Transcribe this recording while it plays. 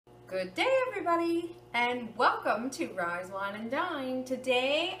Good day, everybody, and welcome to Rise Wine Dine.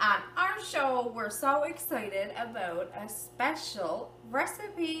 Today on our show, we're so excited about a special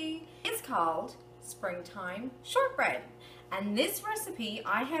recipe. It's called Springtime Shortbread. And this recipe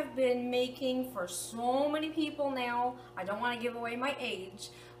I have been making for so many people now. I don't want to give away my age,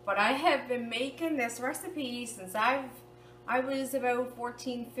 but I have been making this recipe since I was about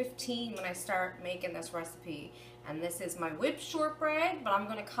 14, 15 when I started making this recipe. And this is my whipped shortbread, but I'm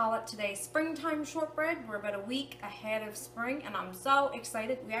going to call it today Springtime Shortbread. We're about a week ahead of spring, and I'm so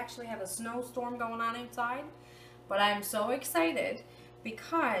excited. We actually have a snowstorm going on outside, but I'm so excited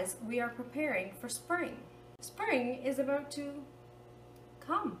because we are preparing for spring. Spring is about to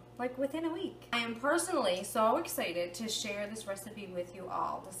come, like within a week. I am personally so excited to share this recipe with you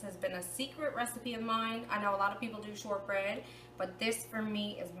all. This has been a secret recipe of mine. I know a lot of people do shortbread, but this for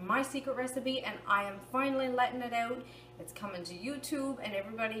me is my secret recipe, and I am finally letting it out. It's coming to YouTube and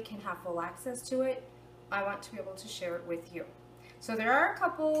everybody can have full access to it. I want to be able to share it with you. So there are a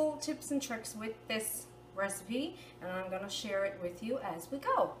couple tips and tricks with this recipe, and I'm going to share it with you as we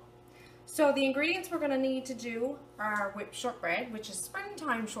go. So the ingredients we're going to need to do our whipped shortbread, which is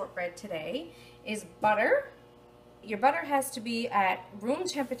springtime shortbread today, is butter. Your butter has to be at room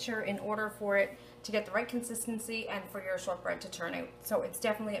temperature in order for it to get the right consistency and for your shortbread to turn out. So it's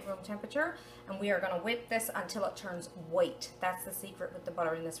definitely at room temperature, and we are going to whip this until it turns white. That's the secret with the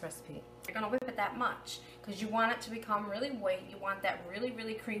butter in this recipe. You're going to whip it that much because you want it to become really white. You want that really,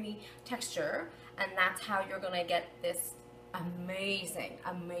 really creamy texture, and that's how you're going to get this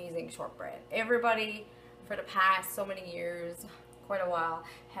amazing shortbread. Everybody for the past so many years, quite a while,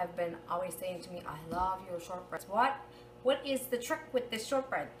 have been always saying to me, I love your shortbread. What is the trick with this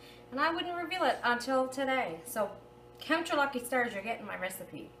shortbread? And I wouldn't reveal it until today. So count your lucky stars, you're getting my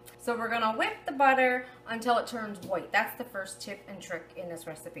recipe. So we're gonna whip the butter until it turns white. That's the first tip and trick in this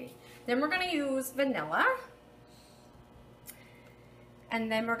recipe. Then we're gonna use vanilla. And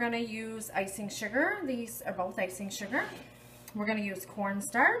then we're gonna use icing sugar. These are both icing sugar. We're going to use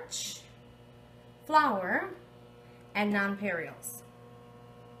cornstarch, flour, and nonpareils.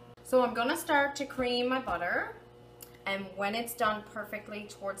 So I'm going to start to cream my butter, and when it's done perfectly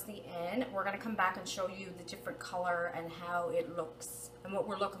towards the end, we're going to come back and show you the different color and how it looks and what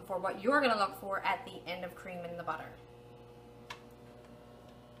we're looking for, what you're going to look for at the end of creaming the butter.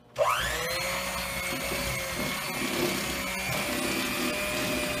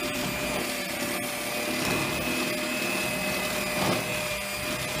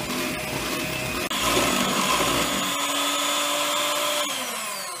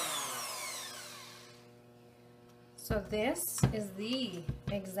 So this is the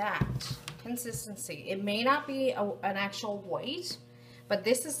exact consistency. It may not be an actual white, but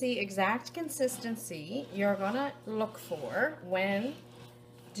this is the exact consistency you're gonna look for when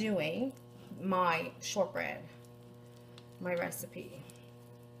doing my shortbread, my recipe.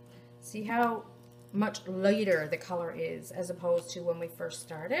 See how much lighter the color is as opposed to when we first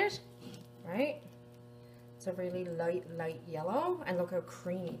started, right? It's a really light yellow, and look how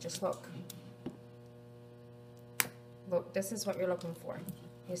creamy, just look. Look, this is what you're looking for.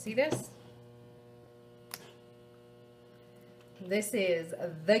 You see this? This is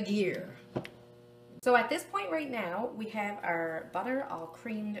the gear. So at this point right now, we have our butter all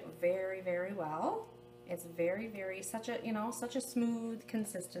creamed very well. It's very, such a smooth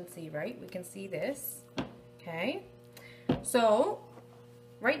consistency, right? We can see this, okay? So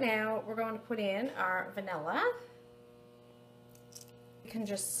right now, we're going to put in our vanilla. You can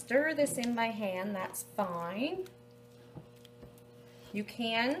just stir this in by hand, that's fine. You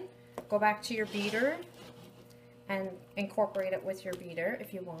can go back to your beater and incorporate it with your beater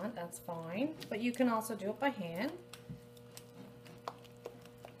if you want, that's fine. But you can also do it by hand.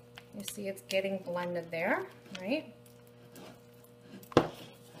 You see it's getting blended there, right?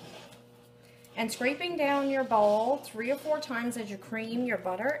 And scraping down your bowl 3 or 4 times as you cream your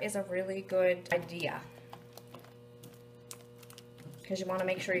butter is a really good idea, because you want to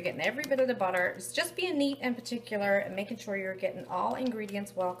make sure you're getting every bit of the butter. It's just being neat and particular and making sure you're getting all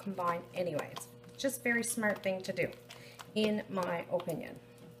ingredients well combined anyways. Just very smart thing to do, in my opinion.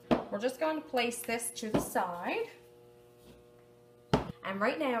 We're just going to place this to the side. And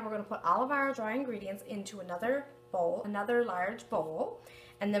right now we're going to put all of our dry ingredients into another bowl, another large bowl.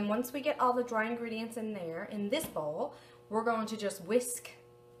 And then once we get all the dry ingredients in there, in this bowl, we're going to just whisk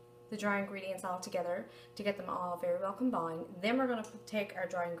the dry ingredients all together to get them all very well combined. Then we're going to take our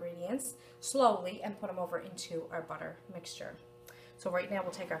dry ingredients slowly and put them over into our butter mixture. So right now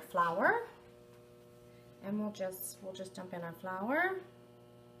we'll take our flour, and we'll just dump in our flour,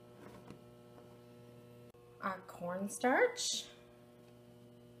 our cornstarch,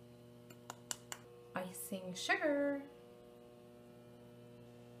 icing sugar.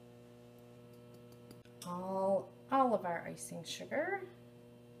 All of our icing sugar.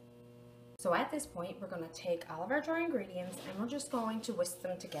 So at this point, we're going to take all of our dry ingredients and we're just going to whisk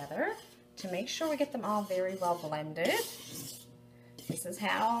them together to make sure we get them all very well blended. This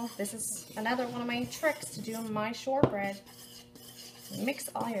is another one of my tricks to do my shortbread. Mix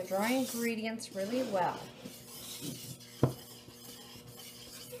all your dry ingredients really well.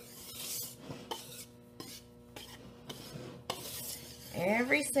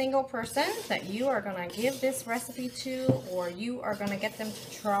 Every single person that you are going to give this recipe to, or you are going to get them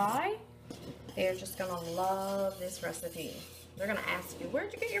to try, they're just going to love this recipe. They're going to ask you,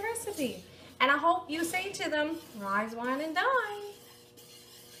 where'd you get your recipe? And I hope you say to them, Rise Wine and Dine.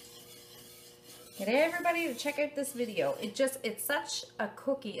 Get everybody to check out this video. It's such a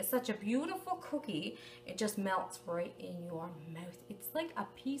cookie. It's such a beautiful cookie. It just melts right in your mouth. It's like a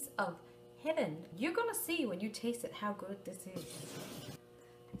piece of heaven. You're gonna see when you taste it how good this is.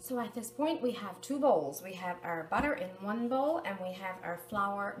 So at this point we have two bowls. We have our butter in one bowl and we have our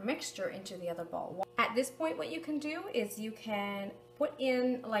flour mixture into the other bowl. At this point what you can do is you can put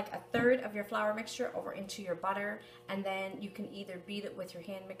in like a third of your flour mixture over into your butter, and then you can either beat it with your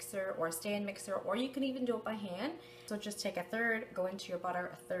hand mixer or a stand mixer, or you can even do it by hand. So just take a third, go into your butter,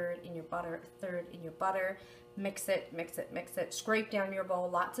 a third in your butter, a third in your butter, mix it, mix it, mix it, scrape down your bowl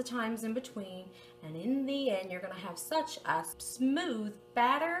lots of times in between, and in the end you're gonna have such a smooth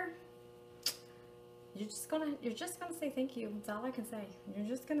batter. You're just gonna say thank you. That's all I can say. You're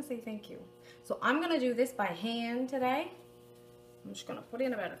just gonna say thank you. So I'm gonna do this by hand today. I'm just gonna put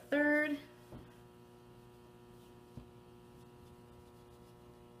in about a third.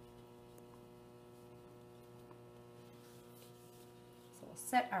 So we'll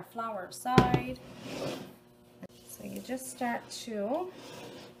set our flour aside. So you just start to, you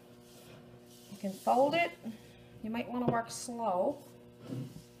can fold it. You might want to work slow.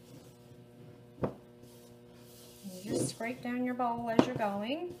 You just scrape down your bowl as you're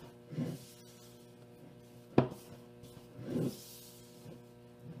going.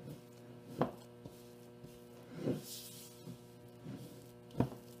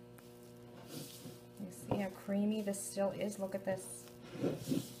 How creamy this still is. Look at this.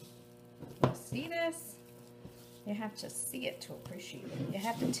 You see this? You have to see it to appreciate it. You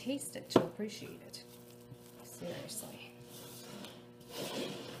have to taste it to appreciate it. Seriously.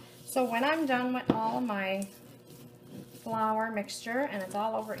 So when I'm done with all of my flour mixture and it's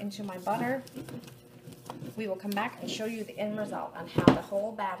all over into my butter, we will come back and show you the end result on how the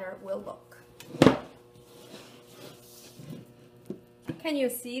whole batter will look. Can you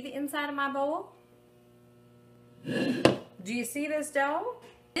see the inside of my bowl? Do you see this dough?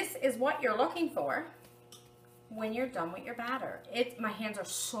 This is what you're looking for when you're done with your batter. My hands are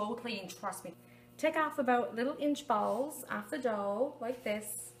so clean, trust me. Take off about little inch balls off the dough like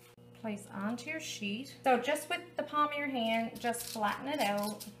this. Place onto your sheet. So just with the palm of your hand, just flatten it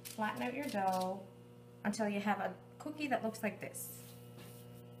out. Flatten out your dough until you have a cookie that looks like this.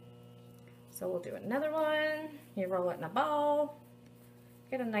 So we'll do another one. You roll it in a ball.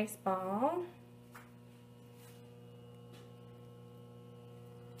 Get a nice ball.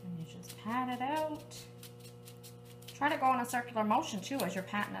 And you just pat it out. Try to go in a circular motion too as you're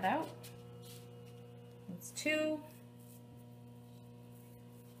patting it out. It's two.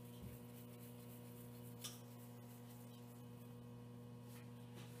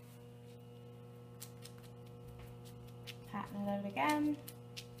 Patting it out again.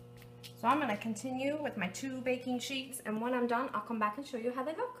 So I'm going to continue with my two baking sheets, and when I'm done I'll come back and show you how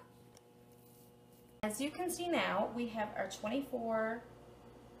they look. As you can see now, we have our 24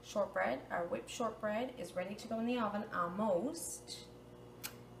 shortbread. Our whipped shortbread is ready to go in the oven almost.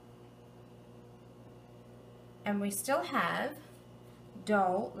 And we still have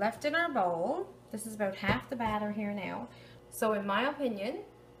dough left in our bowl. This is about half the batter here now. So in my opinion,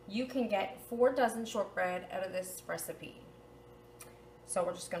 you can get 4 dozen shortbread out of this recipe. So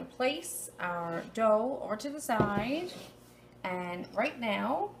we're just going to place our dough over to the side, and right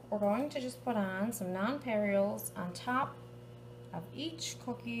now we're going to just put on some non-perils on top of each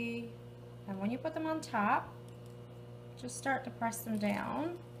cookie, and when you put them on top, just start to press them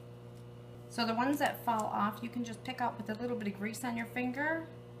down. So the ones that fall off you can just pick up with a little bit of grease on your finger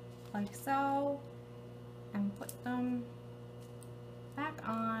like so, and put them back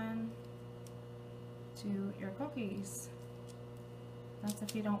on to your cookies. That's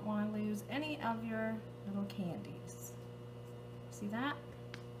if you don't want to lose any of your little candies. See that?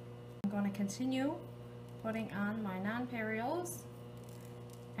 I'm going to continue putting on my non-perils,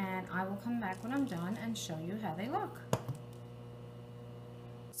 and I will come back when I'm done and show you how they look.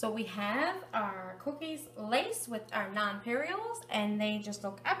 So we have our cookies laced with our nonpareils, and they just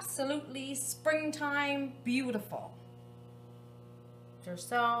look absolutely springtime beautiful. They're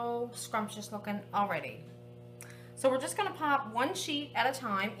so scrumptious looking already. So we're just gonna pop one sheet at a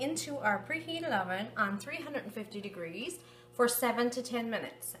time into our preheated oven on 350 degrees for 7 to 10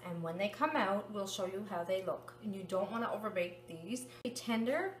 minutes. And when they come out, we'll show you how they look. And you don't wanna overbake these. Be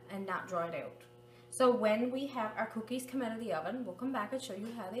tender and not dried out. So when we have our cookies come out of the oven, we'll come back and show you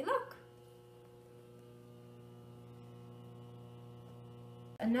how they look.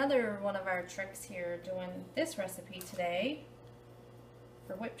 Another one of our tricks here doing this recipe today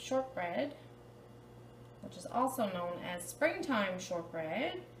for whipped shortbread, which is also known as springtime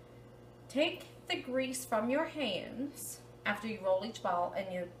shortbread. Take the grease from your hands after you roll each ball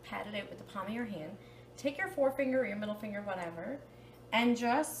and you pat it out with the palm of your hand. Take your forefinger or your middle finger, whatever, and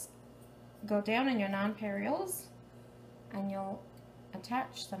just go down in your nonpareils, and you'll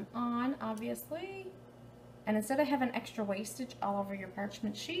attach them on, obviously. And instead of having extra wastage all over your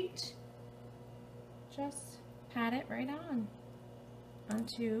parchment sheet, just pat it right on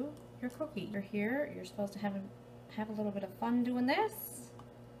onto your cookie. You're here, you're supposed to have a little bit of fun doing this,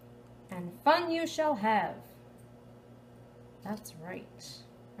 and fun you shall have. That's right.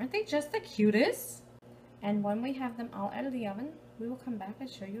 Aren't they just the cutest? And when we have them all out of the oven, we will come back and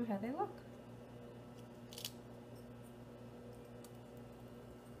show you how they look.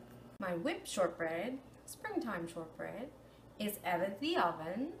 My whipped shortbread, springtime shortbread, is out of the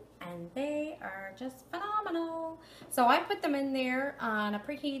oven, and they are just phenomenal. So I put them in there on a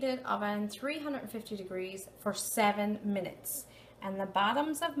preheated oven, 350 degrees for 7 minutes. And the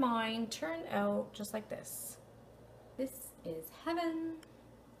bottoms of mine turned out just like this. This is heaven.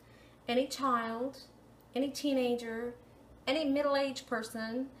 Any child, any teenager, any middle-aged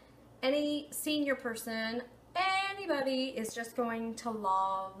person, any senior person, anybody is just going to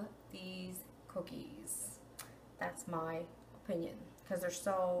love these cookies. That's my opinion, because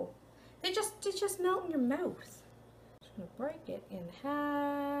they just melt in your mouth. Just gonna break it in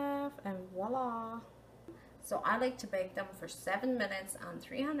half, and voila. So I like to bake them for 7 minutes on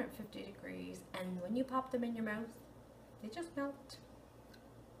 350 degrees, and when you pop them in your mouth, they just melt.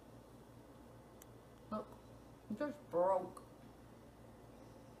 Look, it just broke.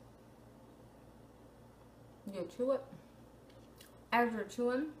 You chew it. As you're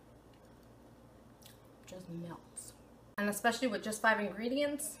chewing, just melts. And especially with just 5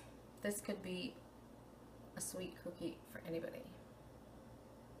 ingredients, this could be a sweet cookie for anybody.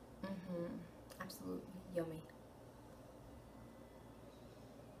 Absolutely yummy.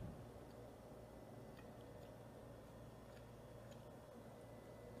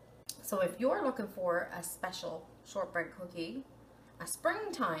 So if you're looking for a special shortbread cookie, a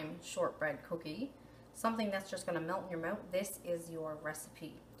springtime shortbread cookie, something that's just going to melt in your mouth, this is your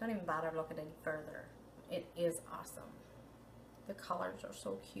recipe. Don't even bother looking any further. It is awesome. The colors are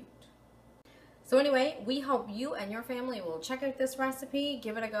so cute. So anyway, we hope you and your family will check out this recipe,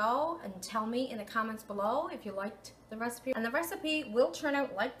 give it a go, and tell me in the comments below if you liked the recipe. And the recipe will turn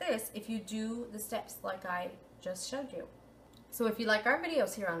out like this if you do the steps like I just showed you. So if you like our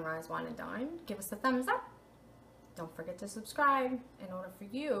videos here on Rise Wine Dine, give us a thumbs up. Don't forget to subscribe in order for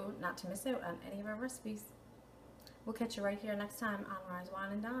you not to miss out on any of our recipes. We'll catch you right here next time on Rise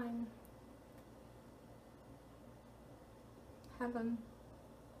Wine Dine. Heaven.